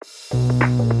Right,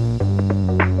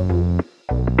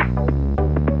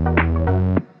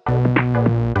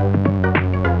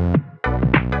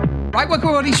 welcome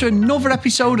everybody to another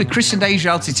episode of Chris and Dave's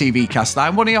Reality TV Cast.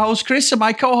 I'm one of your hosts, Chris, and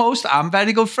my co-host and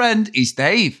very good friend is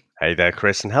Dave. Hey there,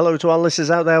 Chris, and hello to our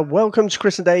listeners out there. Welcome to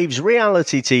Chris and Dave's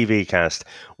Reality TV Cast.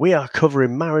 We are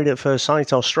covering Married at First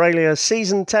Sight Australia,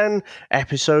 Season 10,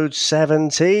 Episode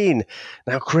 17.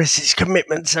 Now, Chris, it's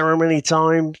commitment ceremony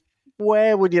time.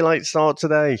 Where would you like to start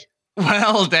today?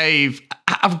 Well, Dave,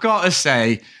 I've got to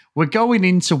say, we're going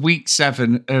into week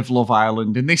 7 of Love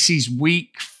Island, and this is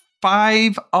week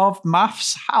 5 of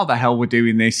maths. How the hell we're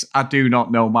doing this, I do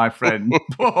not know, my friend.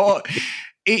 But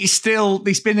it's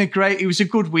been it was a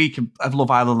good week of Love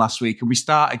Island last week, and we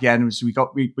start again. So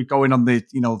we're going on the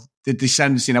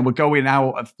descendants, we're going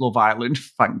out of Love Island,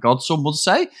 thank God, some would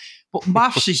say. But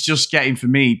maths is just getting, for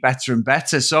me, better and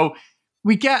better. So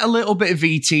we get a little bit of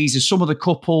VTs of some of the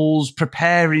couples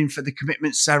preparing for the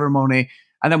commitment ceremony.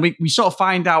 And then we sort of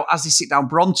find out as they sit down,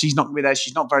 Bronte's not going to be there.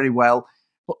 She's not very well.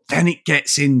 But then it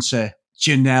gets into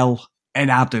Janelle and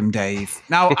Adam, Dave.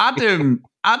 Now,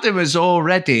 Adam is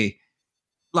already,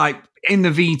 in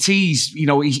the VTs,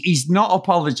 he's not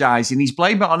apologising. He's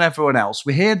blaming it on everyone else.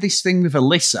 We hear this thing with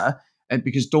Alyssa,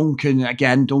 because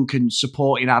Duncan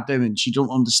supporting Adam, and she don't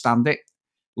understand it.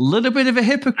 A little bit of a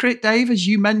hypocrite, Dave, as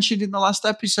you mentioned in the last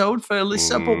episode for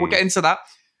Alyssa, but we'll get into that.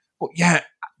 But yeah,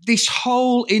 this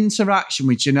whole interaction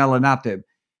with Janelle and Adam,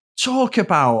 talk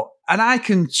about, and I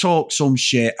can talk some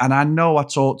shit, and I know I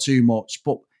talk too much,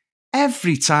 but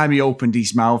every time he opened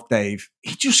his mouth, Dave,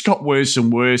 he just got worse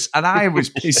and worse, and I was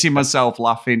pissing myself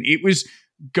laughing. It was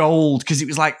gold, because it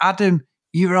was like, Adam,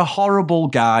 you're a horrible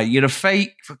guy. You're a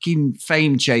fake fucking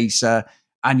fame chaser,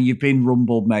 and you've been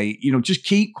rumbled, mate. Just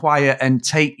keep quiet and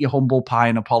take your humble pie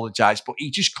and apologise. But he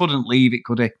just couldn't leave it,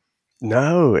 could he?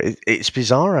 No, it's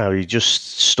bizarre how he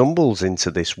just stumbles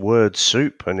into this word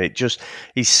soup, and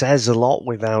he says a lot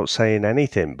without saying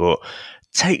anything, but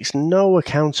takes no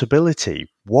accountability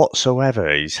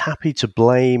whatsoever. He's happy to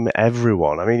blame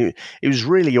everyone. I mean, it was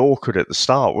really awkward at the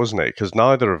start, wasn't it? Because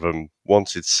neither of them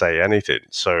wanted to say anything.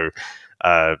 So,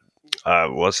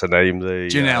 what's her name?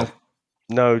 Janelle.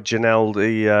 No,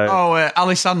 Janelle,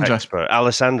 Alessandra. Expert.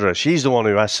 Alessandra, she's the one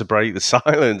who has to break the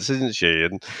silence, isn't she?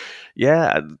 And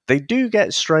yeah, they do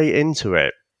get straight into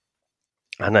it.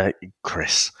 And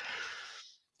Chris,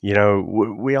 we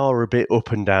are a bit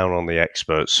up and down on the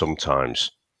experts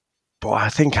sometimes, but I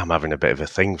think I'm having a bit of a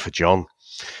thing for John.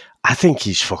 I think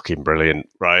he's fucking brilliant,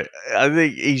 right? I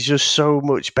think he's just so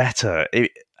much better.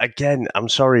 Again, I'm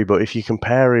sorry, but if you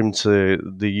compare him to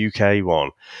the UK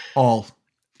one...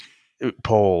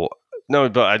 Paul. No,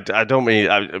 but I don't mean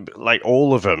like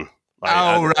all of them. Like,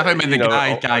 I mean the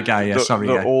guy.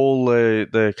 Yeah, all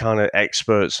the kind of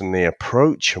experts and the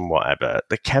approach and whatever.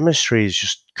 The chemistry is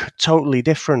just totally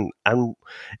different, and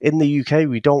in the UK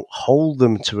we don't hold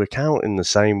them to account in the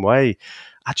same way.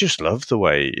 I just love the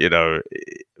way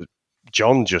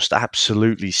John just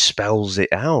absolutely spells it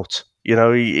out.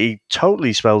 He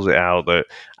totally spells it out that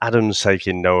Adam's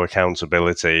taking no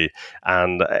accountability.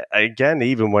 And again,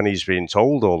 even when he's being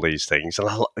told all these things, and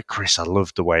Chris, I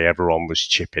loved the way everyone was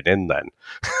chipping in then.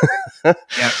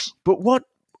 Yeah. But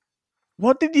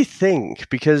what did you think?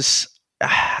 Because,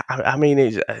 I mean,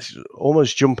 it's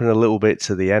almost jumping a little bit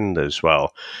to the end as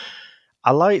well. I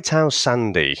liked how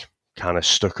Sandy kind of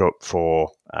stuck up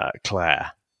for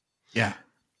Claire. Yeah.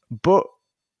 But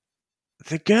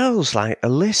the girls like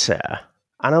Alyssa,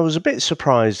 and I was a bit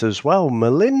surprised as well,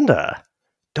 Melinda,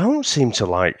 don't seem to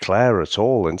like Claire at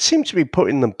all and seem to be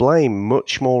putting the blame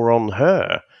much more on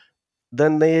her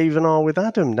than they even are with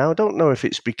Adam. Now, I don't know if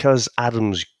it's because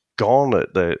Adam's gone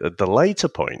at the later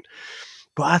point,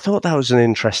 but I thought that was an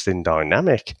interesting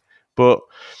dynamic. But,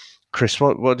 Chris,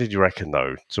 what did you reckon,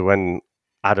 though, to when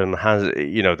Adam has,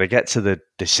 they get to the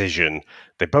decision,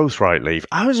 they both write leave.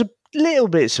 I was a little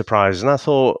bit surprised, and I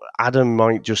thought Adam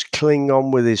might just cling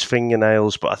on with his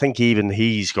fingernails, but I think even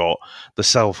he's got the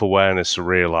self-awareness to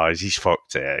realise he's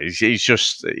fucked it.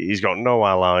 He's got no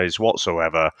allies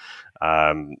whatsoever.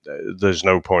 There's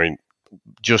no point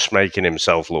just making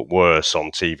himself look worse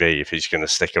on TV if he's going to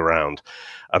stick around.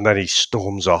 And then he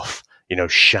storms off,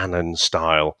 Shannon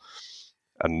style,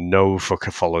 and no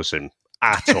fucker follows him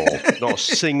at all. Not a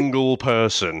single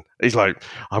person. He's like,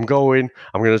 I'm going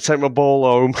to take my ball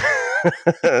home.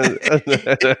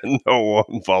 And no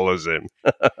one follows him.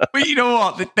 But you know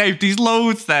what, Dave, there's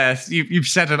loads there. You've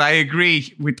said, and I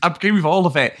agree with all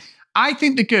of it. I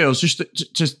think the girls, just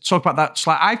to talk about that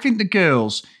slight, I think the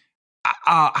girls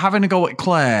are having a go at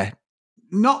Claire.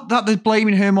 Not that they're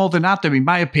blaming her more than Adam, in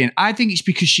my opinion. I think it's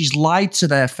because she's lied to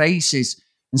their faces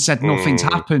and said nothing's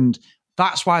happened.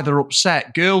 That's why they're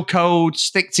upset. Girl code,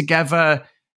 stick together,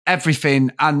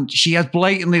 everything. And she has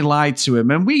blatantly lied to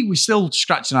him. And we were still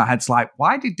scratching our heads like,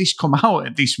 why did this come out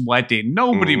at this wedding?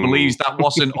 Nobody believes that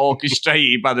wasn't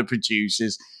orchestrated by the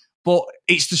producers. But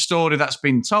it's the story that's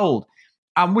been told.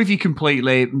 I'm with you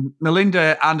completely.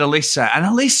 Melinda and Alyssa. And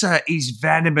Alyssa is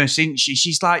venomous, isn't she?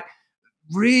 She's like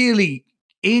really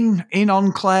in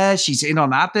on Claire. She's in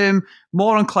on Adam.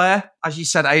 More on Claire, as you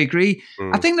said. I agree.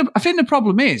 I think the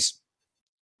problem is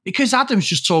because Adam's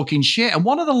just talking shit. And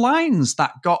one of the lines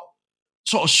that got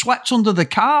sort of swept under the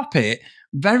carpet,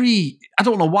 I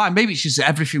don't know why. Maybe it's just that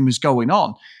everything was going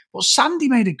on. But Sandy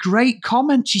made a great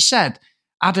comment. She said,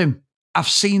 Adam, I've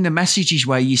seen the messages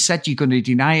where you said you're going to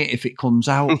deny it if it comes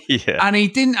out. And he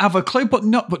didn't have a clue,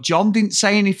 but John didn't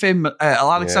say anything.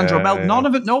 Alexandra Mel, none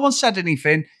of it, no one said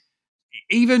anything.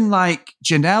 Even like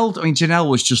Janelle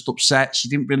was just upset. She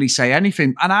didn't really say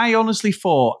anything. And I honestly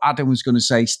thought Adam was going to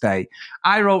say stay.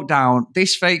 I wrote down,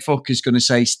 this fake fuck is going to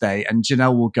say stay and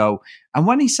Janelle will go. And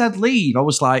when he said leave, I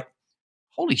was like,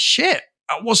 holy shit.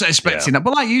 I wasn't expecting that.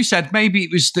 But like you said, maybe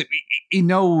it was that he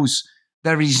knows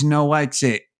there is no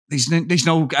exit. There's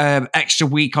no extra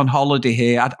week on holiday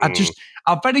here.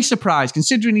 I'm very surprised,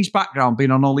 considering his background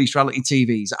being on all these reality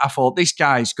TVs. I thought this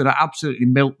guy's going to absolutely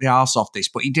milk the arse off this,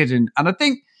 but he didn't. And I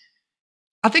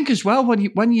think as well when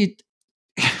you're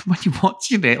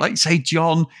watching it, like say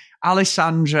John,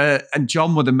 Alessandra, and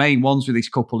John were the main ones with this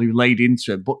couple who laid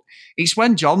into him. But it's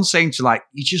when John's saying to like,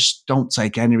 you just don't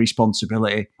take any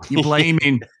responsibility. You're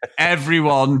blaming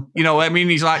everyone. You know what I mean?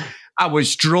 He's like, I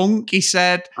was drunk, he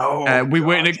said. We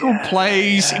were in a good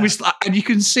place. It was like, and you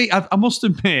can see, I must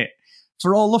admit,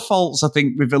 for all the faults I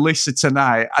think with Alyssa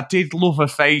tonight, I did love her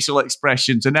facial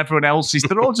expressions and everyone else's.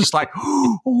 They're all just like,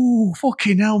 oh,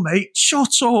 fucking hell, mate.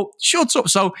 Shut up.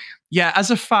 So, yeah,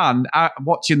 as a fan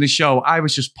watching the show, I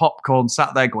was just popcorn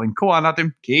sat there going, come on,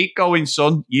 Adam, keep going,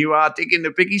 son. You are digging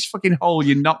the biggest fucking hole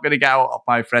you're not going to get out of,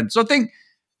 my friend. So I think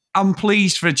I'm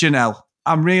pleased for Janelle.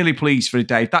 I'm really pleased for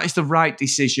Dave. That is the right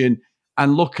decision.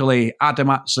 And luckily, Adam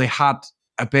actually had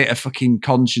a bit of fucking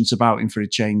conscience about him for a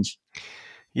change.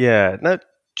 Yeah. Now,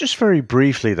 just very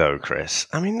briefly, though, Chris,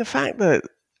 I mean, the fact that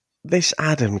this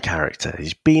Adam character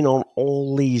has been on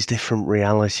all these different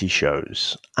reality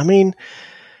shows. I mean,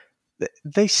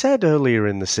 they said earlier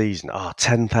in the season,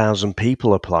 10,000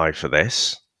 people apply for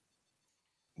this.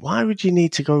 Why would you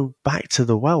need to go back to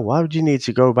the well? Why would you need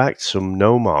to go back to some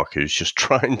no-mark who's just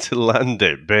trying to land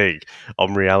it big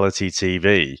on reality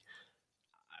TV?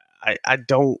 I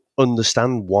don't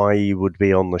understand why he would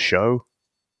be on the show.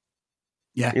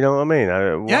 Yeah. You know what I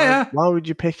mean? Why would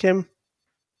you pick him?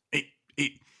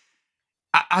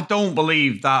 I don't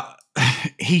believe that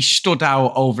he stood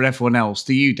out over everyone else.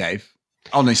 Do you, Dave?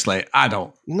 Honestly, I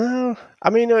don't. No. I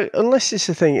mean, unless it's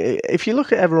the thing, if you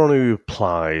look at everyone who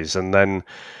applies and then,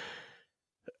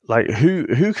 like,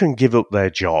 who can give up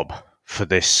their job for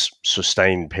this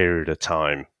sustained period of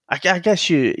time? I guess,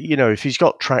 you know, if he's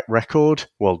got track record,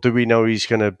 well, do we know he's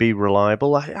going to be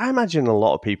reliable? I imagine a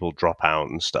lot of people drop out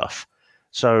and stuff.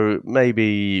 So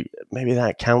maybe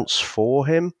that counts for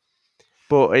him.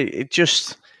 But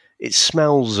it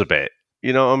smells a bit.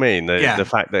 You know what I mean? The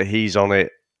fact that he's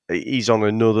on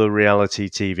another reality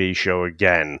TV show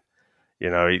again.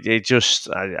 You know, it just,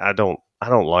 I don't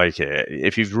like it.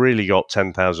 If you've really got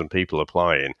 10,000 people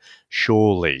applying,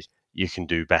 surely you can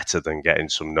do better than getting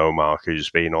some no-mark who's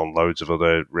been on loads of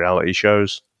other reality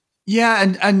shows.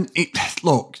 Yeah, and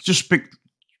look, just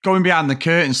going behind the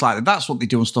curtains slightly, that's what they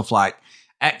do on stuff like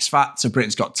X Factor,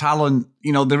 Britain's Got Talent.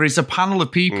 You know, there is a panel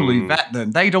of people who vet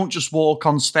them. They don't just walk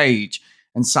on stage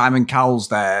and Simon Cowell's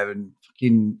there and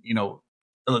fucking, you know,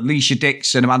 Alicia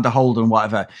Dixon, Amanda Holden,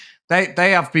 whatever.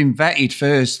 They have been vetted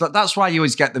first. That's why you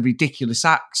always get the ridiculous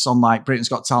acts on like Britain's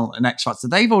Got Talent and X Factor.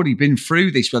 They've already been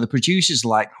through this where the producers are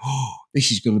like, oh,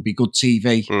 this is going to be good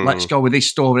TV. Let's go with this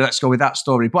story. Let's go with that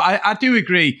story. But I do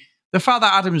agree. The fact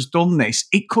that Adam's done this,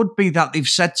 it could be that they've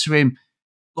said to him,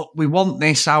 look, we want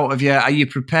this out of you. Are you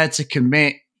prepared to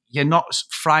commit? You're not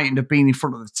frightened of being in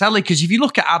front of the telly. Because if you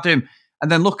look at Adam and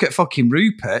then look at fucking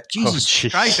Rupert,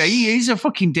 Jesus Christ, he is a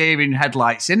fucking deer in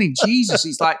headlights, isn't he? Jesus,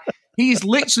 he's like, he is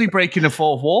literally breaking the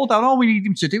fourth wall down. All we need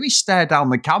him to do is stare down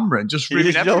the camera and just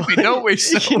ruin everything, don't we?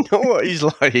 So. You know what he's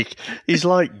like? He's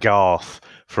like Garth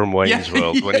from Wayne's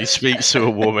World when he speaks to a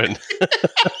woman.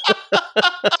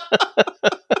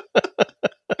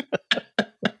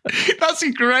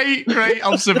 That's a great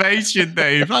observation,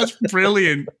 Dave. That's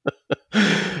brilliant.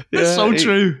 That's so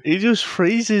true. He just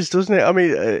freezes, doesn't it? I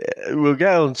mean, we'll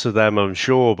get on to them, I'm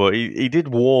sure, but he did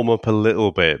warm up a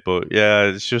little bit. But yeah,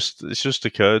 it's just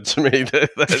occurred to me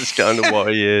that that's kind of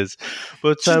what he is.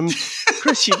 But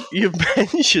Chris, you've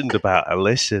mentioned about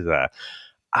Alyssa there.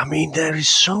 I mean, there is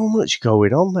so much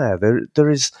going on there. There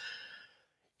is,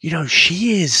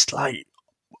 she is like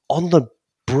on the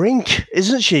brink,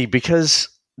 isn't she? Because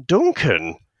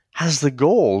Duncan has the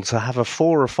gall to have a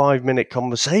 4 or 5 minute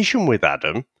conversation with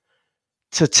Adam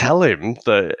to tell him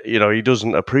that, he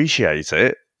doesn't appreciate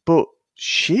it, but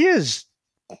she is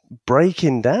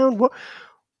breaking down.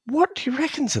 What do you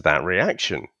reckon to that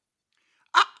reaction?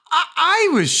 I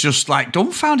was just like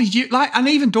dumbfounded. And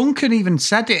even Duncan even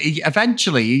said it.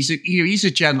 Eventually, he's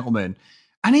a gentleman,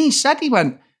 and he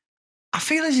went, I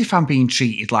feel as if I'm being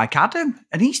treated like Adam,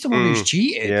 and he's the one who's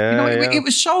cheated. It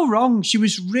was so wrong. She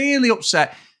was really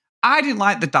upset. I didn't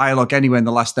like the dialogue anyway in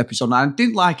the last episode, and I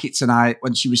didn't like it tonight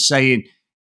when she was saying,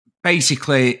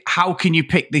 basically, how can you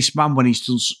pick this man when he's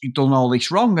done all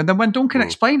this wrong? And then when Duncan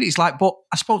explained it, he's like, but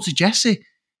I spoke to Jesse.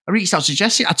 I reached out to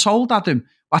Jesse. I told Adam,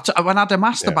 when Adam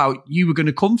asked about you were going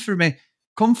to come for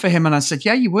him, and I said,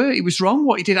 yeah, you were. He was wrong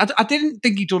what he did. I didn't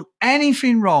think he'd done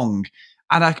anything wrong.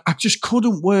 And I just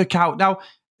couldn't work out. Now,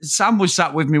 Sam was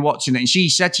sat with me watching it, and she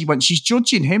said she's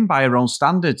judging him by her own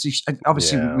standards.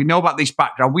 Obviously, we know about this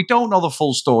background. We don't know the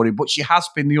full story, but she has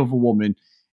been the other woman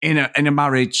in a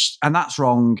marriage, and that's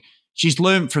wrong. She's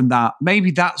learned from that.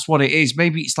 Maybe that's what it is.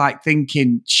 Maybe it's like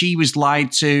thinking she was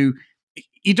lied to.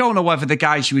 You don't know whether the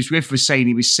guy she was with was saying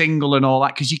he was single and all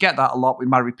that, because you get that a lot with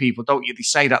married people, don't you? They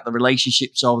say that the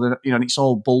relationship's over, and it's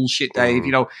all bullshit, Dave.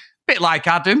 Bit like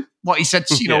Adam, what he said,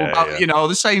 about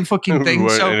the same fucking thing.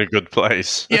 We're in a good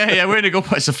place. yeah, we're in a good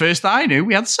place. The first I knew,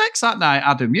 we had sex that night,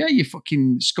 Adam. Yeah, you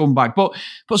fucking scumbag.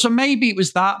 But so maybe it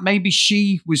was that. Maybe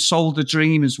she was sold a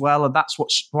dream as well, and that's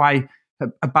why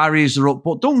her barriers are up.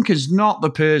 But Duncan's not the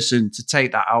person to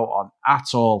take that out on at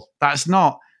all. That's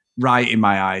not right in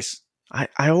my eyes.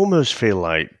 I almost feel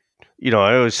like,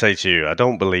 I always say to you, I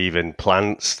don't believe in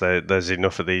plants. There's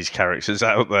enough of these characters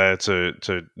out there to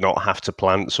not have to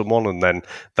plant someone, and then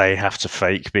they have to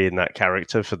fake being that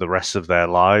character for the rest of their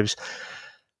lives.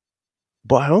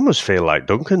 But I almost feel like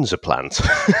Duncan's a plant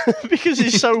because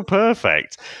he's so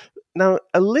perfect. Now,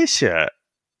 Alicia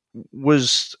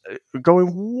was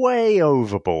going way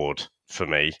overboard for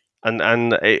me.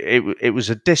 And it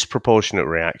was a disproportionate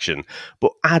reaction.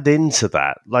 But add into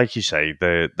that, like you say,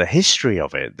 the history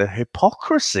of it, the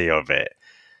hypocrisy of it.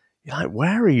 You're like,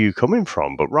 where are you coming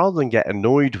from? But rather than get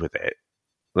annoyed with it,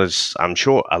 as I'm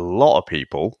sure a lot of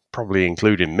people, probably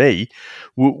including me,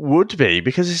 would be,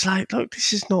 because it's like, look,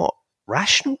 this is not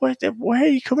rational. Where are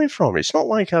you coming from? It's not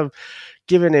like I've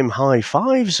given him high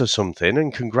fives or something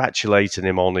and congratulating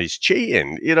him on his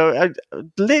cheating. I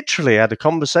literally had a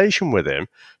conversation with him,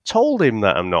 told him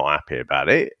that I'm not happy about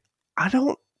it. I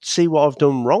don't see what I've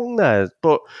done wrong there.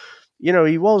 But,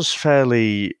 he was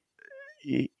fairly,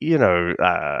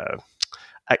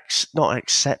 not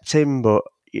accepting, but,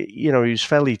 he was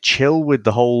fairly chill with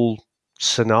the whole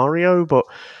scenario. But,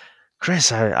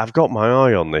 Chris, I've got my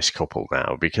eye on this couple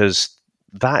now, because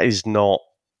that is not,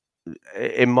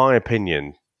 in my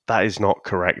opinion, that is not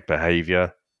correct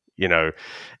behaviour.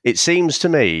 It seems to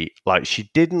me like she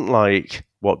didn't like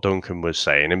what Duncan was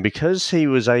saying, and because he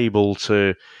was able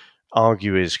to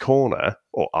argue his corner,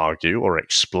 or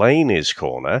explain his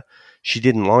corner, she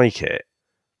didn't like it.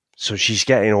 So she's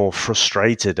getting all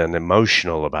frustrated and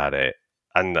emotional about it,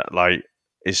 and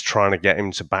is trying to get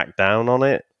him to back down on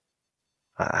it.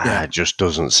 It just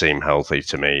doesn't seem healthy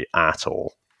to me at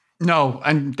all. No,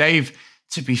 and Dave,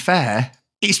 to be fair,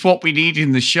 it's what we need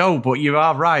in the show. But you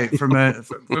are right from a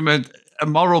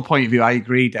moral point of view. I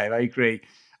agree, Dave. I agree.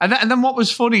 And then what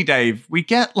was funny, Dave? We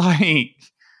get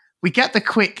the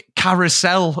quick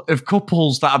carousel of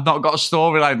couples that have not got a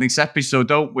storyline in this episode,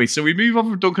 don't we? So we move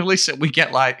on from Duncan and Alyssa. We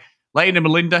get Leighton and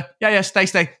Melinda. Yeah, stay.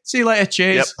 See you later.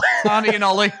 Cheers. Yep. Arnie and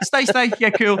Ollie. Stay. Yeah,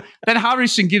 cool. Then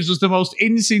Harrison gives us the most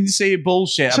insincere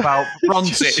bullshit about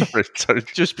Bronte.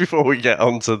 Just before we get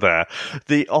onto that,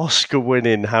 the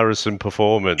Oscar-winning Harrison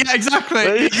performance. Yeah, exactly.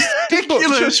 It's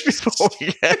ridiculous. Just before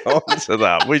we get onto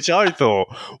that, which I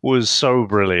thought was so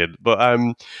brilliant. But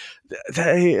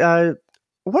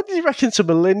what did you reckon to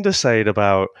Melinda saying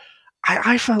about...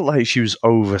 I felt like she was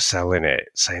overselling it,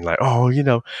 saying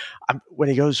when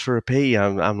he goes for a pee,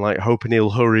 I'm like hoping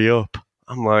he'll hurry up.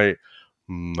 I'm like,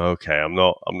 okay, I'm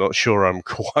not sure I'm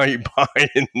quite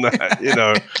buying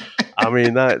that. I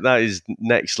mean that is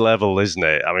next level, isn't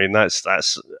it? I mean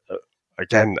that's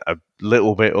again a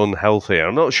little bit unhealthy.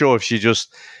 I'm not sure if she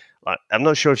just Like, I'm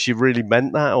not sure if she really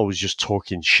meant that or was just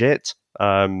talking shit.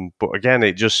 But again,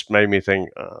 it just made me think,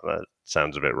 that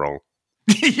sounds a bit wrong.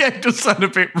 Yeah, it does sound a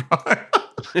bit wrong.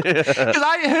 Because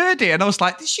I heard it and I was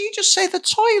like, did she just say the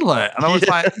toilet? And I was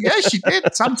like, yeah, she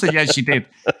did. Sam said, yeah, she did.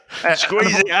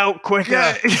 Squeeze it out quicker.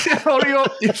 Yeah, hurry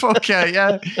up, you fucker.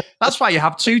 Yeah. That's why you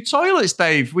have two toilets,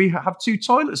 Dave. We have two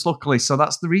toilets, luckily. So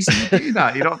that's the reason you do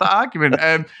that. You know, that argument.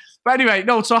 But anyway,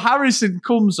 no, so Harrison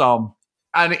comes on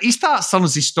and he starts telling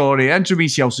us his story,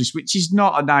 endometriosis, which is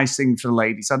not a nice thing for the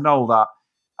ladies. I know that.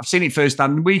 I've seen it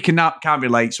firsthand. We can't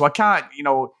relate. So I can't,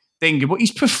 think about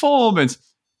his performance.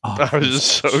 Oh, that was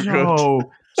so good.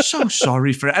 So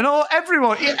sorry for it. And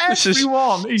everyone, he's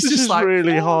just like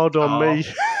really hard on me.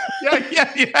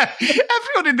 Yeah.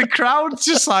 Everyone in the crowd's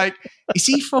just like, is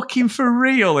he fucking for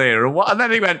real here or what? And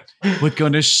then he went, we're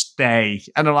gonna stay.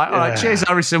 And I'm like, all right, cheers,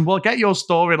 Harrison. We'll get your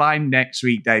storyline next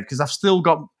week, Dave, because I've still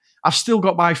got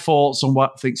my thoughts on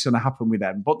what I think's gonna happen with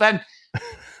them. But then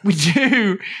we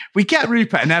get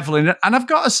Rupert and Evelyn, and I've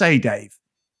got to say, Dave,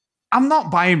 I'm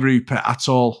not buying Rupert at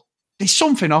all. There's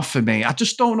something off for me. I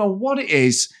just don't know what it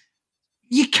is.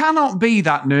 You cannot be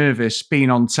that nervous being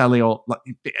on telly or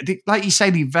like you say,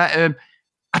 I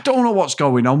don't know what's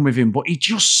going on with him, but he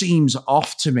just seems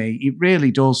off to me. It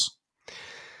really does.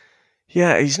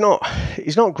 Yeah, he's not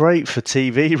great for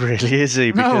TV, really, is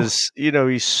he? Because,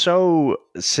 he's so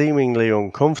seemingly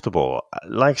uncomfortable.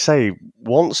 Like I say,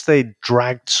 once they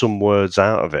dragged some words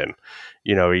out of him,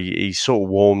 he sort of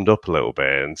warmed up a little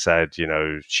bit and said,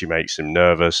 she makes him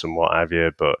nervous and what have you,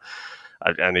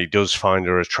 and he does find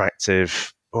her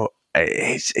attractive, but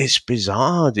it's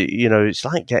bizarre. It's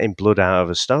like getting blood out of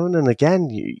a stone. And again,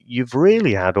 you've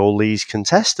really had all these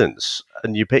contestants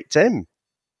and you picked him.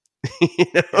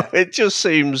 It just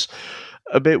seems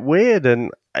a bit weird,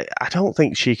 and I don't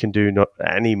think she can do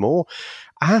any more.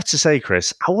 I have to say,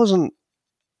 Chris, I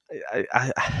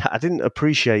didn't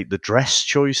appreciate the dress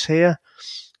choice here,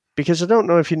 because I don't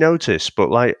know if you noticed, but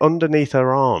like underneath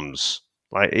her arms,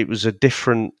 like it was a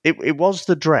different. It was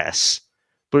the dress,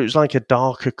 but it was like a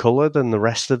darker color than the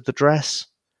rest of the dress,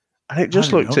 and it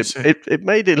just looked. It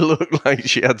made it look like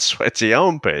she had sweaty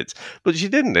armpits, but she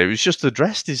didn't. It was just the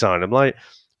dress design. I'm like,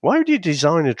 why would you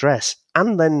design a dress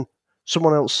and then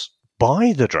someone else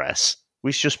buy the dress,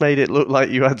 which just made it look like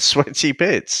you had sweaty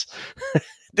bits?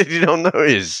 Did you not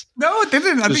notice? No, I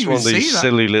didn't. I just one of these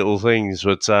silly little things,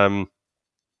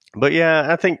 but yeah,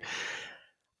 I think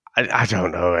I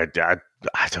don't know.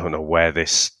 I don't know where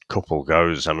this couple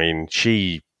goes. I mean,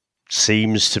 she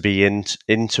seems to be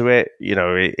into it,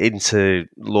 into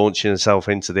launching herself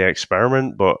into the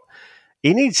experiment, but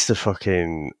he needs to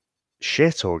fucking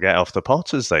shit or get off the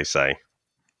pot, as they say.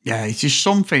 Yeah, it's just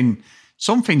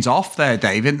something's off there,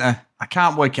 Dave, isn't there? I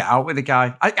can't work it out with the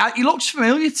guy. He looks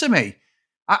familiar to me.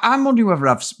 I'm wondering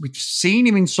whether we've seen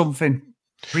him in something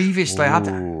previously. I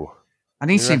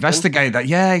need to investigate that.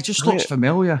 Yeah, he just looks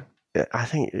familiar. I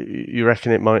think you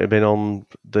reckon it might have been on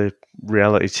the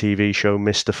reality TV show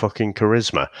Mr. Fucking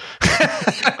Charisma.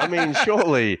 I mean,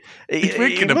 surely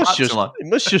he must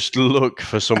just look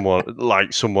for someone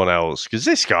like someone else, because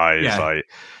this guy is like,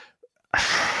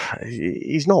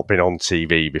 he's not been on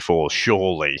TV before,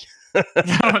 surely.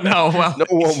 No, well, no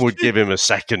one would give him a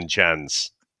second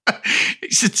chance.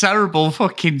 It's a terrible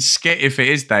fucking skit if it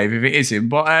is, Dave, if it is him.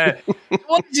 But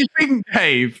what did you think,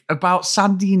 Dave, about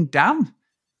Sandy and Dan?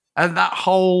 And that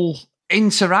whole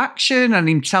interaction and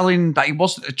him telling that he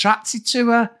wasn't attracted to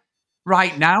her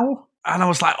right now. And I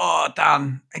was like, oh,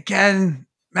 Dan, again,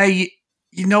 mate,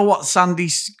 you know what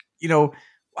Sandy's,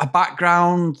 a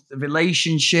background, the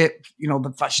relationship,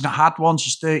 the fact she's not had one,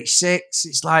 she's 36.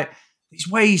 It's like, there's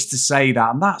ways to say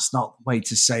that, and that's not the way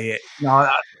to say it.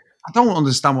 I don't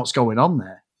understand what's going on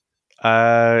there.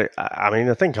 I mean,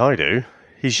 I think I do.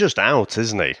 He's just out,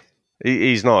 isn't he?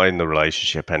 He's not in the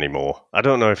relationship anymore. I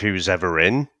don't know if he was ever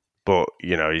in, but,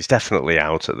 he's definitely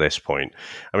out at this point.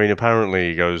 I mean, apparently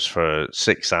he goes for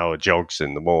 6-hour jogs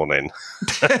in the morning.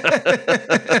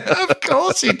 Of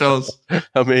course he does.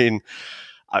 I mean,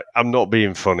 I'm not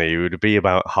being funny. He would be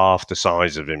about half the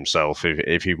size of himself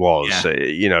if he was.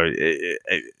 Yeah.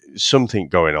 Something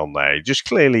going on there. Just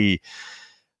clearly,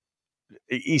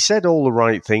 he said all the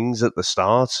right things at the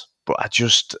start, but I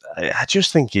just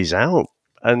think he's out.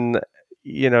 And,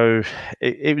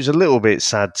 it was a little bit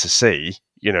sad to see,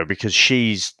 because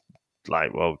she's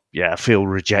like, well, yeah, I feel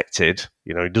rejected.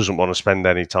 He doesn't want to spend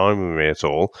any time with me at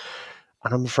all.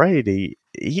 And I'm afraid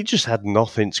he just had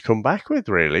nothing to come back with,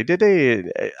 really, did he?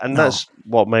 And that's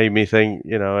what made me think,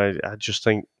 I just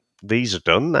think these are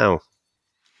done now.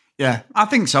 Yeah, I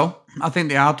think so. I think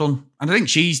they are done. And I think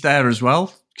she's there as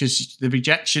well, because the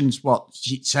rejection's what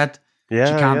she said. Yeah,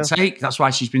 she can't take. That's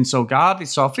why she's been so guarded.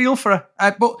 So I feel for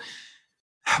her. But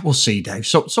we'll see, Dave.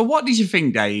 So what did you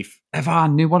think, Dave, of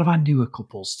one of our newer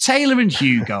couples? Taylor and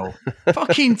Hugo.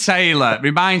 Fucking Taylor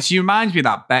reminds me of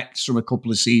that Bex from a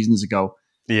couple of seasons ago.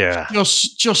 Yeah.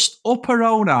 Just up her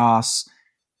own arse,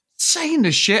 saying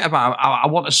the shit about, I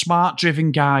want a smart,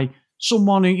 driven guy,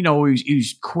 someone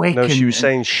who's quick. No, she was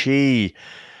saying she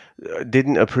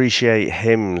didn't appreciate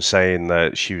him saying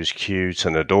that she was cute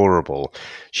and adorable.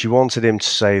 She wanted him to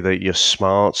say that you're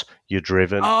smart, you're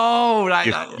driven. Oh, right.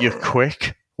 You're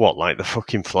quick. What, like the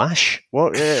fucking Flash?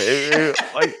 What?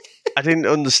 Like, I didn't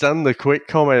understand the quick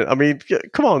comment. I mean,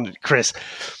 come on, Chris.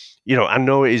 I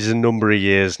know it is a number of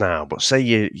years now, but say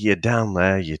you're down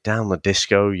there, you're down the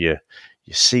disco, you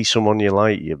see someone you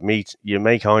like, you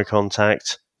make eye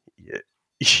contact,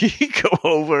 you go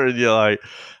over and you're like,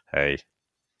 hey,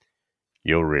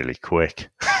 you're really quick.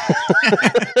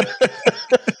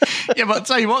 Yeah, but I'll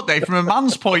tell you what, Dave, from a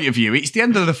man's point of view, it's the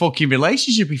end of the fucking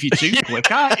relationship if you're too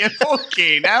quick, aren't you?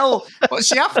 Fucking hell. What's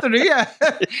she after here?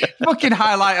 Fucking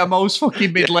highlight of most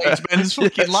fucking middle-aged men's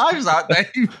fucking lives, aren't they?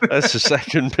 That's the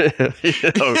second bit,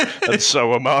 and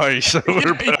so am I, so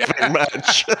we're a perfect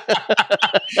match.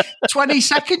 20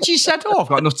 seconds, you said, I've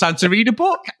got enough time to read a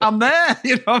book. I'm there.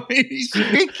 You know what I mean? It's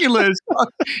ridiculous.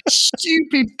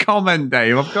 Stupid comment,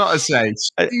 Dave, I've got to say.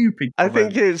 Stupid comment. I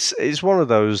think it's one of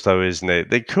those, though, isn't it?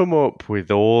 They come up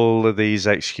with all of these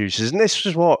excuses, and this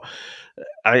is what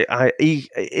I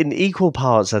in equal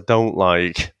parts I don't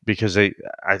like, because of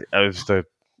the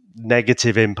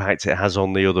negative impact it has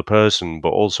on the other person, but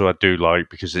also I do like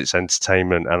because it's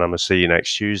entertainment and I'm a see you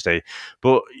next Tuesday.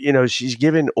 But she's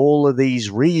giving all of these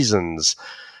reasons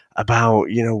about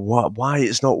why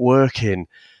it's not working.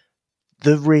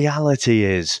 The reality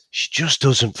is she just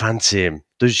doesn't fancy him.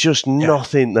 There's just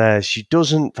nothing there. She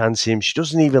doesn't fancy him. She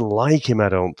doesn't even like him, I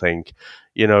don't think.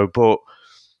 But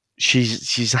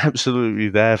she's absolutely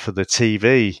there for the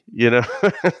TV,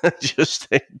 I just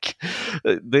think,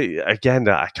 again,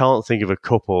 I can't think of a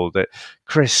couple that,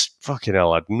 Chris, fucking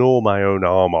hell, I'd gnaw my own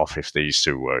arm off if these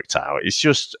two worked out. It's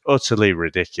just utterly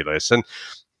ridiculous. And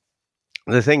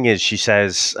the thing is, she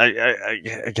says,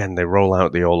 again, they roll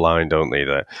out the old line, don't they,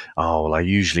 that, I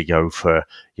usually go for,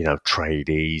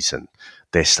 tradies and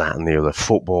this, that, and the other,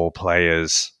 football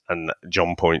players. And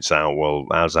John points out, well,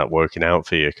 how's that working out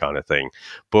for you, kind of thing.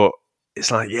 But it's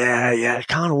like, yeah, I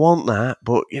kind of want that,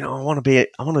 but I want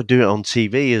to do it on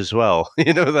TV as well.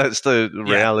 That's the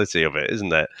reality of it,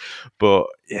 isn't it? But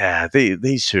yeah,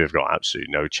 these two have got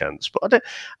absolutely no chance. But I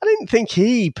didn't think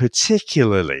he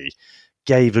particularly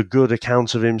gave a good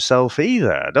account of himself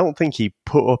either. I don't think he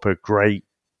put up a great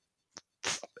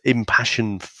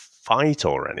impassioned fight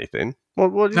or anything.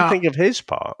 What do you think of his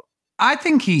part? I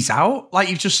think he's out. Like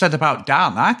you've just said about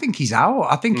Dan, I think he's out.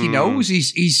 I think he knows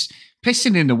he's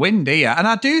pissing in the wind here. And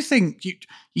I do think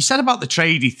you said about the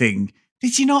tradie thing.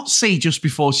 Did you not see just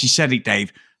before she said it,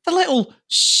 Dave, a little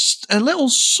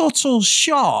subtle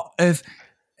shot of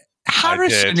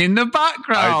Harrison in the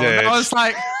background? I was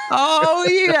like, oh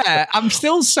yeah. I'm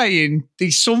still saying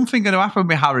there's something going to happen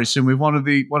with Harrison, with one of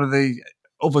the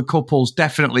other couples,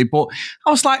 definitely. But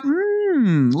I was like,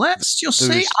 let's just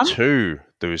see.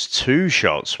 There was two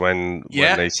shots when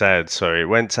they said, so it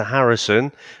went to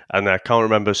Harrison, and I can't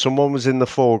remember, someone was in the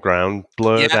foreground,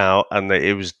 blurred out, and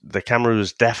the camera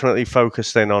was definitely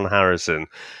focused in on Harrison,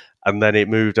 and then it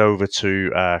moved over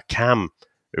to Cam,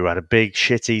 who had a big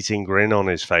shit-eating grin on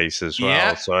his face as well.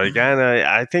 Yeah. So again,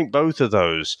 I think both of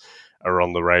those are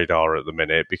on the radar at the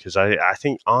minute, because I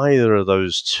think either of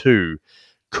those two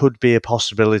could be a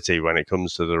possibility when it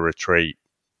comes to the retreat.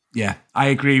 Yeah, I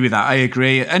agree with that. I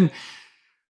agree. And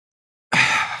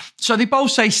so they both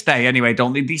say stay anyway,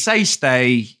 don't they? They say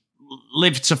stay,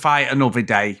 live to fight another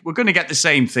day. We're going to get the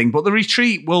same thing, but the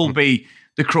retreat will be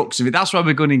the crux of it. That's where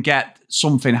we're going to get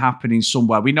something happening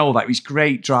somewhere. We know that. It was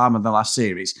great drama in the last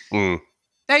series.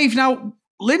 Dave, now,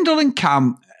 Lyndall and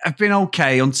Cam have been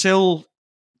okay until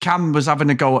Cam was having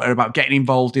a go at her about getting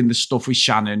involved in the stuff with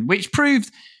Shannon, which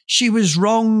proved she was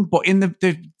wrong, but in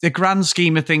the grand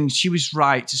scheme of things, she was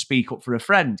right to speak up for a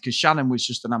friend, because Shannon was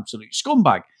just an absolute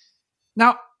scumbag.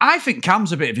 Now, I think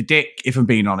Cam's a bit of a dick, if I'm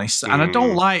being honest, and I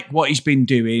don't like what he's been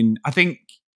doing. I think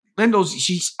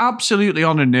she's absolutely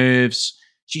on her nerves.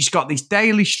 She's got this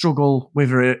daily struggle with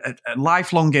her a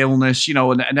lifelong illness,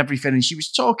 and everything. And she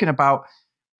was talking about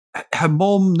her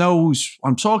mum knows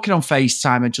I'm talking on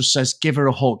FaceTime and just says, give her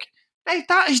a hug. Hey,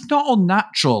 that is not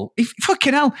unnatural. If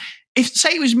fucking hell,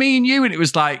 say it was me and you, and it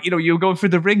was like, you were going through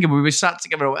the ring and we were sat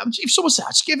together. If someone said,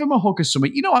 just give him a hug or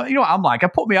something, you know what I'm like? I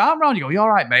put my arm around you, go, you all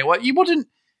right, mate? Well, you wouldn't.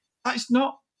 That's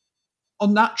not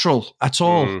unnatural at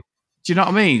all. Do you know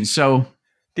what I mean? So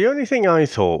The only thing I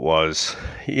thought was,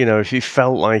 if he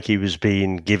felt like he was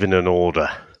being given an order,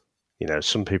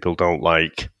 some people don't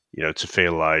like, to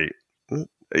feel like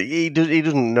he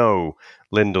doesn't know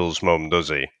Lyndall's mum, does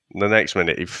he? The next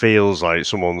minute, he feels like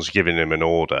someone's giving him an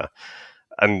order,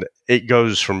 and it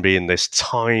goes from being this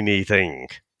tiny thing,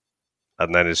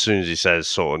 and then as soon as he says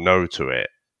sort of no to it,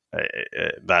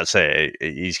 that's it.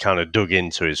 He's kind of dug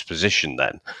into his position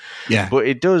then. yeah, But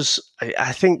it does.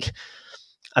 I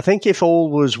think if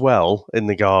all was well in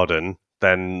the garden,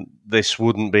 then this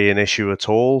wouldn't be an issue at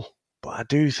all. But I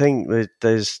do think that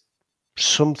there's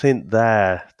something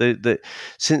there.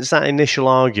 Since that initial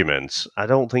argument, I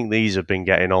don't think these have been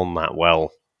getting on that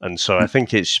well. And so I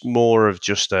think it's more of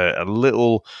just a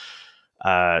little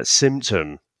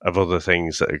symptom of other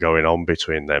things that are going on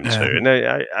between them two. And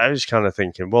I was kind of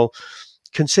thinking, well,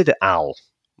 consider Al,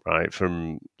 right,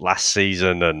 from last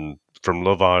season and from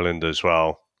Love Island as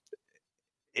well.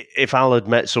 If Al had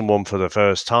met someone for the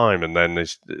first time and then they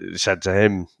said to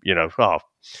him,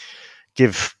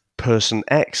 give person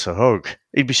X a hug,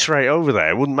 he'd be straight over there.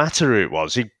 It wouldn't matter who it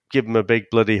was. He'd give him a big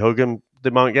bloody hug and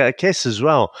they might get a kiss as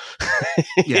well.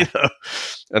 Yeah.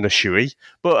 And a shoey.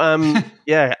 But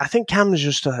yeah, I think Cam's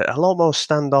just a lot more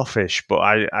standoffish, but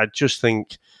I just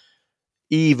think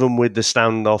even with the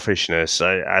standoffishness,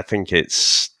 I think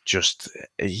it's just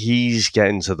he's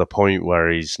getting to the point where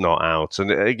he's not out.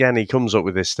 And again, he comes up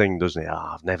with this thing, doesn't he?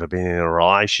 I've never been in a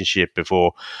relationship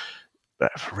before.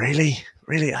 But really,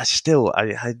 I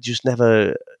just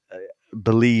never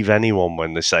believe anyone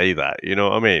when they say that. You know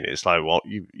what I mean? It's like, what,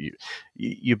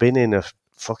 you've been in a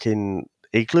fucking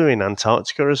igloo in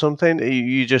Antarctica or something?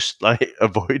 You just like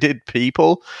avoided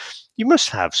people? You must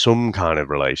have some kind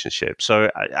of relationship. So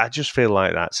I just feel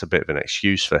like that's a bit of an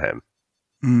excuse for him.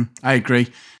 I agree.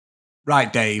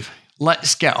 Right, Dave,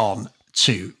 let's get on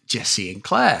to Jesse and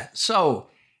Claire. So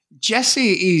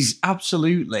Jesse is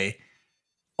absolutely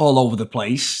all over the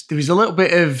place. There is a little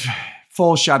bit of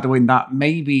foreshadowing that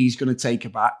maybe he's going to take her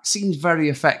back. Seems very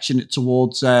affectionate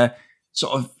towards sort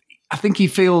of, I think he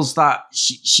feels that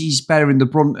she's bearing the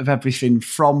brunt of everything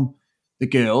from the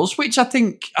girls, which I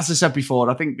think, as I said before,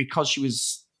 I think because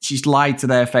she's lied to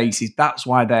their faces, that's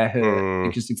why they're hurt,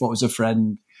 because they thought it was a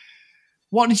friend.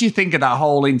 What did you think of that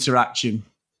whole interaction?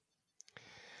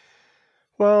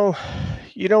 Well,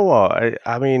 you know what?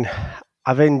 I mean,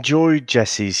 I've enjoyed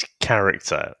Jesse's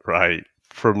character, right,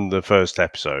 from the first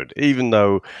episode, even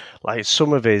though, like,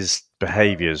 some of his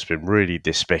behaviour has been really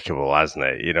despicable, hasn't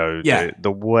it? The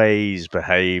way he's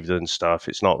behaved and stuff,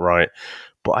 it's not right.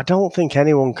 But I don't think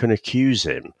anyone can accuse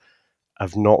him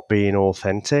of not being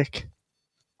authentic.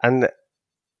 And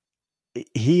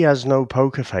he has no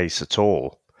poker face at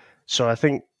all. So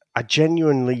I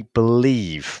genuinely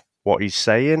believe what he's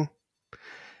saying.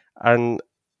 And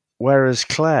whereas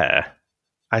Claire,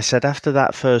 I said after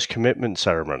that first commitment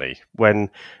ceremony, when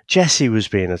Jesse was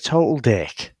being a total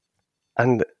dick,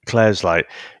 and Claire's like,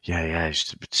 yeah, he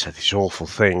said these awful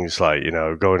things, like,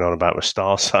 going on about my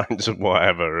star signs and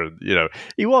whatever. And,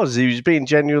 he was being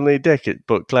genuinely a dick.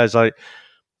 But Claire's like,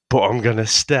 but I'm going to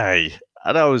stay.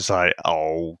 And I was like,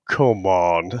 oh, come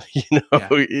on.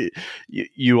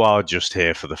 You are just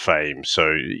here for the fame.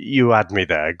 So you had me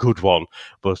there. Good one.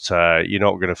 But you're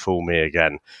not going to fool me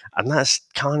again. And that's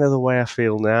kind of the way I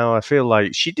feel now. I feel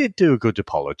like she did do a good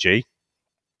apology.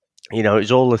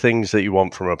 It's all the things that you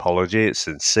want from an apology. It's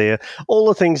sincere. All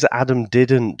the things that Adam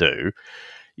didn't do,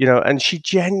 and she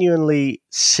genuinely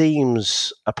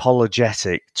seems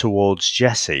apologetic towards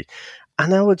Jesse.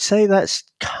 And I would say that's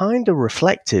kind of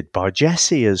reflected by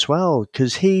Jesse as well,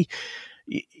 because he,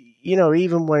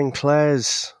 even when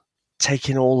Claire's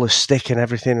taking all the stick and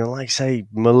everything, and like say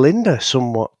Melinda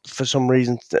somewhat for some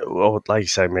reason, or like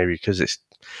say maybe because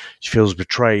she feels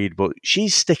betrayed, but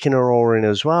she's sticking her oar in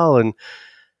as well. And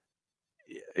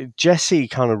Jesse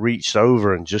kind of reached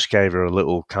over and just gave her a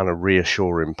little kind of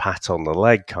reassuring pat on the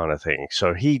leg kind of thing.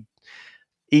 So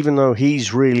even though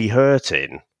he's really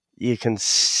hurting, you can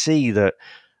see that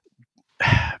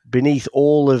beneath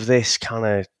all of this kind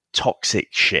of toxic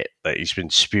shit that he's been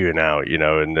spewing out,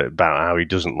 and about how he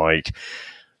doesn't like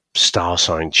star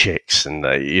sign chicks and,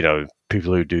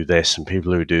 people who do this and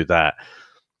people who do that,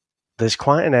 there's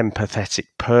quite an empathetic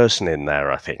person in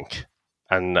there, I think.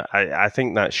 And I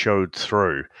think that showed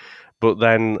through. But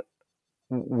then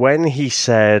when he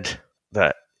said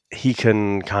that he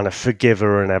can kind of forgive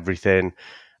her and everything,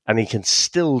 and he can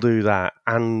still do that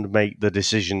and make the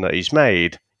decision that he's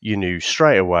made, you knew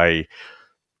straight away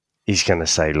he's going to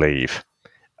say leave.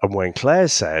 And when Claire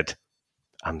said,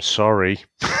 I'm sorry.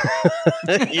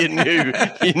 you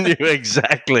knew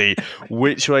exactly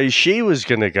which way she was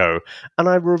going to go. And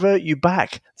I revert you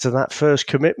back to that first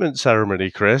commitment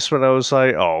ceremony, Chris, when I was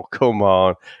like, oh, come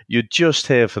on. You're just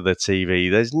here for the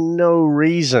TV. There's no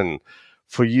reason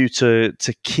for you to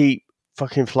keep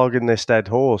fucking flogging this dead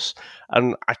horse.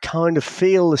 And I kind of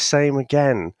feel the same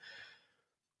again.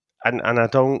 And I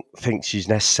don't think she's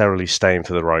necessarily staying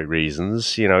for the right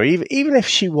reasons. You know, even if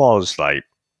she was like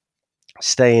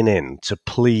staying in to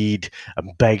plead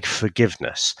and beg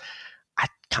forgiveness, I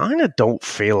kind of don't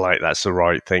feel like that's the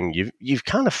right thing. You've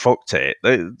kind of fucked it.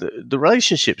 The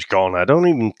relationship's gone. I don't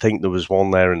even think there was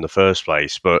one there in the first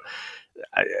place. But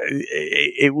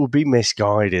it would be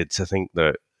misguided to think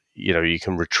that, you know, you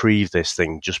can retrieve this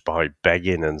thing just by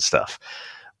begging and stuff.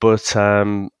 But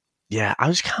yeah, I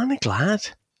was kind of glad.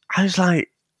 I was like,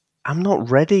 I'm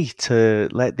not ready to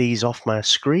let these off my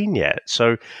screen yet.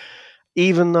 So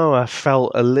even though I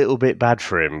felt a little bit bad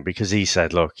for him because he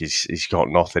said, look, he's got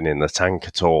nothing in the tank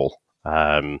at all,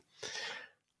 I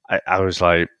was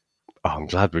like, oh, I'm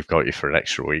glad we've got you for an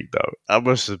extra week, though. I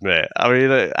must admit. I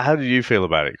mean, how did you feel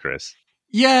about it, Chris?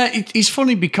 Yeah, it's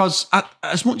funny because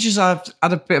as much as I've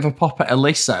had a bit of a pop at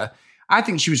Alyssa, I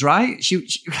think she was right.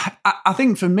 I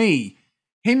think for me,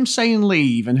 him saying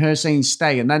leave and her saying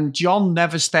stay, and then John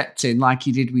never stepped in like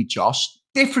he did with Josh.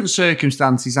 Different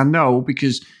circumstances, I know,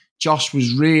 because Josh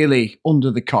was really under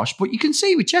the cosh. But you can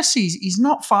see with Jesse, he's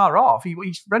not far off.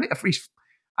 He's ready for his...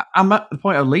 I'm at the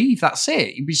point of leave, that's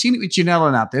it. You've seen it with Janelle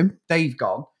and Adam. They've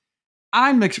gone.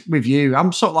 I'm with you.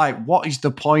 I'm sort of like, what is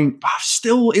the point? But I'm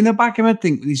still in the back of my head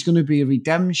think there's going to be a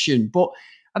redemption. But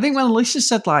I think when Alyssa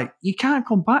said, like, you can't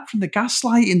come back from the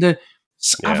gaslighting,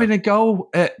 having a go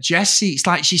at Jesse, it's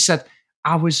like she said,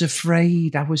 I was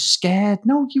afraid, I was scared.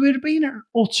 No, you would have been an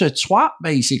utter twat,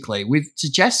 basically,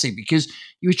 to Jesse, because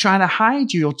you were trying to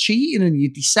hide your cheating and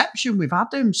your deception with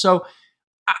Adam. So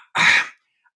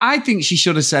I think she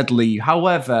should have said leave.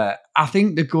 However, I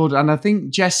think they're good. And I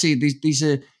think Jesse, there's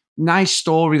a nice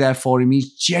story there for him.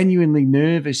 He's genuinely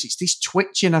nervous. It's this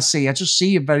twitching I see. I just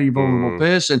see a very vulnerable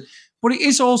person. But it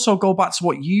is also, go back to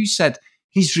what you said,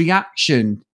 his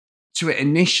reaction to it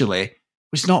initially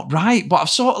was not right. But I've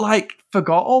sort of like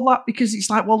forgot all that because it's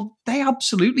like, well, they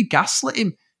absolutely gaslit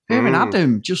him. Her and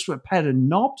Adam just were a pair of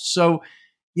knobs. So,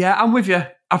 yeah, I'm with you.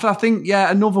 I think,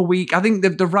 yeah, another week. I think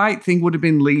the right thing would have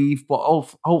been leave, but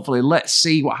hopefully let's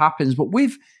see what happens. But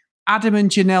with Adam and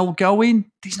Janelle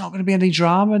going, there's not going to be any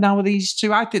drama now with these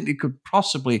two. I think they could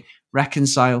possibly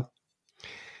reconcile.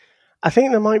 I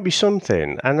think there might be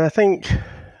something. And I think,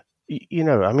 you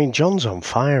know, I mean, John's on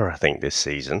fire, I think, this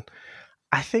season.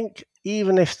 I think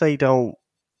even if they don't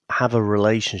have a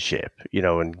relationship, you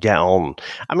know, and get on,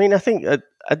 I mean, I think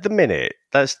at the minute,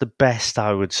 that's the best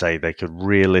I would say they could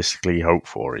realistically hope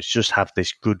for, is just have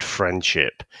this good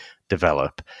friendship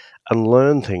develop and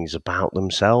learn things about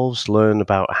themselves, learn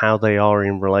about how they are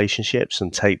in relationships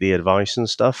and take the advice and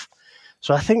stuff.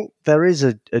 So I think there is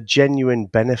a genuine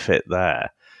benefit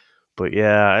there. But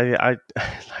yeah, I like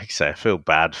I say, I feel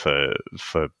bad for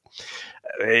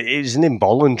it's an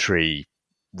involuntary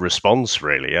response,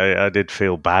 really. I did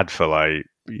feel bad for, like,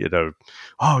 you know,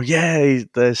 oh yeah,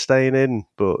 they're staying in,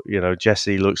 but you know,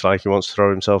 Jesse looks like he wants to throw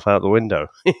himself out the window.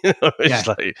 It's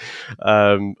like,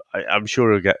 I'm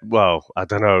sure he'll get. Well, I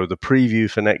don't know. The preview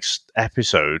for next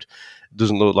episode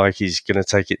doesn't look like he's going to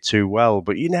take it too well,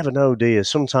 but you never know, do you?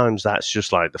 Sometimes that's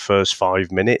just like the first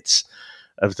 5 minutes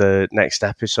of the next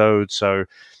episode. So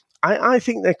I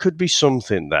think there could be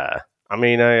something there. I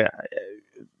mean, I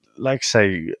like I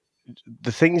say,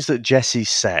 the things that Jesse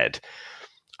said,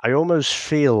 I almost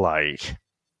feel like,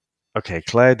 okay,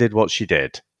 Claire did what she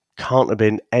did. Can't have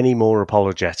been any more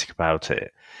apologetic about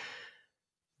it.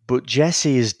 But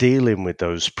Jesse is dealing with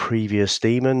those previous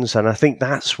demons, and I think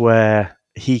that's where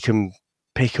he can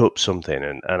pick up something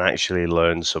and actually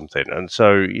learn something. And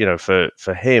so, you know,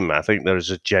 for him, I think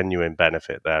there's a genuine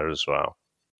benefit there as well.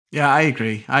 Yeah, I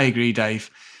agree,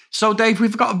 Dave. So, Dave,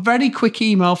 we've got a very quick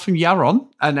email from Yaron,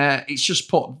 and it's just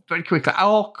put very quickly,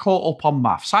 all caught up on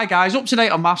maths. Hi, guys, up to date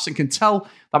on maths and can tell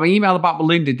that my email about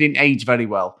Melinda didn't age very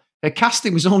well. Her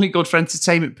casting was only good for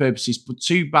entertainment purposes, but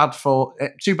too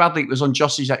badly it was on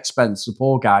Josh's expense, the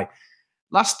poor guy.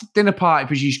 Last dinner party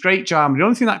produced great drama. The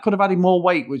only thing that could have added more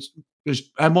weight was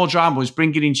more drama was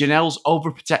bringing in Janelle's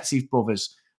overprotective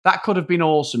brothers. That could have been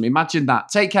awesome. Imagine that.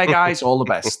 Take care, guys. All the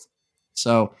best.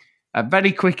 So, a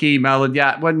very quick email. And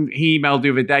yeah, when he emailed the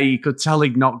other day, you could tell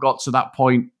he'd not got to that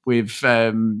point with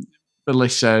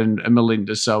Melissa and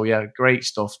Melinda. So yeah, great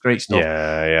stuff. Great stuff.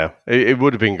 Yeah. It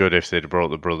would have been good if they'd brought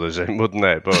the brothers in, wouldn't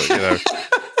it? But, you know.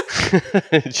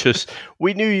 Just,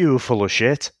 we knew you were full of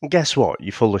shit. And guess what?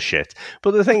 You're full of shit.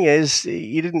 But the thing is,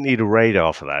 you didn't need a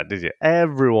radar for that, did you?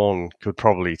 Everyone could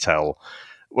probably tell,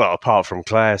 well, apart from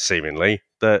Claire, seemingly,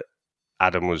 that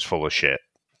Adam was full of shit.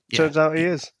 Yeah. Turns out he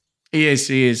is. He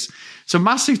is. So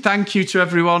massive thank you to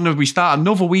everyone. We start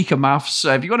another week of maths.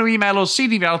 If you want to email us,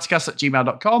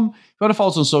 cdrealitycast@gmail.com. If you want to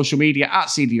follow us on social media,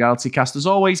 @cdrealitycast. As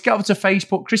always, get over to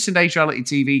Facebook, Kristen Days Reality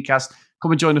TV Cast.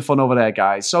 Come and join the fun over there,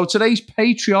 guys. So today's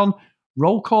Patreon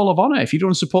roll call of honor. If you don't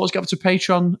want to support us, get over to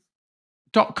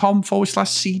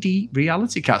patreon.com/CD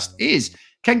Realitycast. Is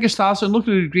Ken Gustafson,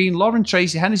 Lucky Green, Lauren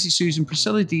Tracy, Hennessy Susan,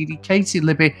 Priscilla Didi, Katie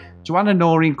Libby, Joanna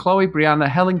Noreen, Chloe Brianna,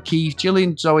 Helen Keith,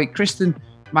 Gillian Zoe, Kristen,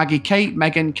 Maggie, Kate,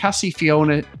 Megan, Cassie,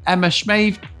 Fiona, Emma,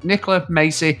 Schmave, Nicola,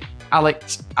 Macy,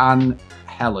 Alex, and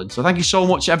Helen. So thank you so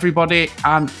much, everybody.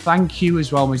 And thank you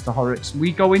as well, Mr. Horrocks.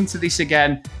 We go into this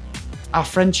again. Our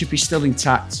friendship is still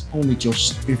intact, only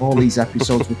just with all these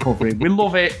episodes we're covering. We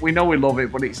love it. We know we love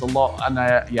it, but it's a lot. And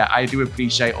I do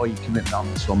appreciate all your commitment on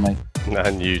this one, mate.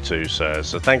 And you too, sir.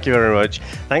 So thank you very much.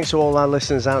 Thanks to all our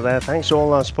listeners out there. Thanks to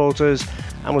all our supporters.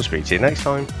 And we'll speak to you next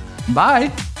time.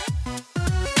 Bye.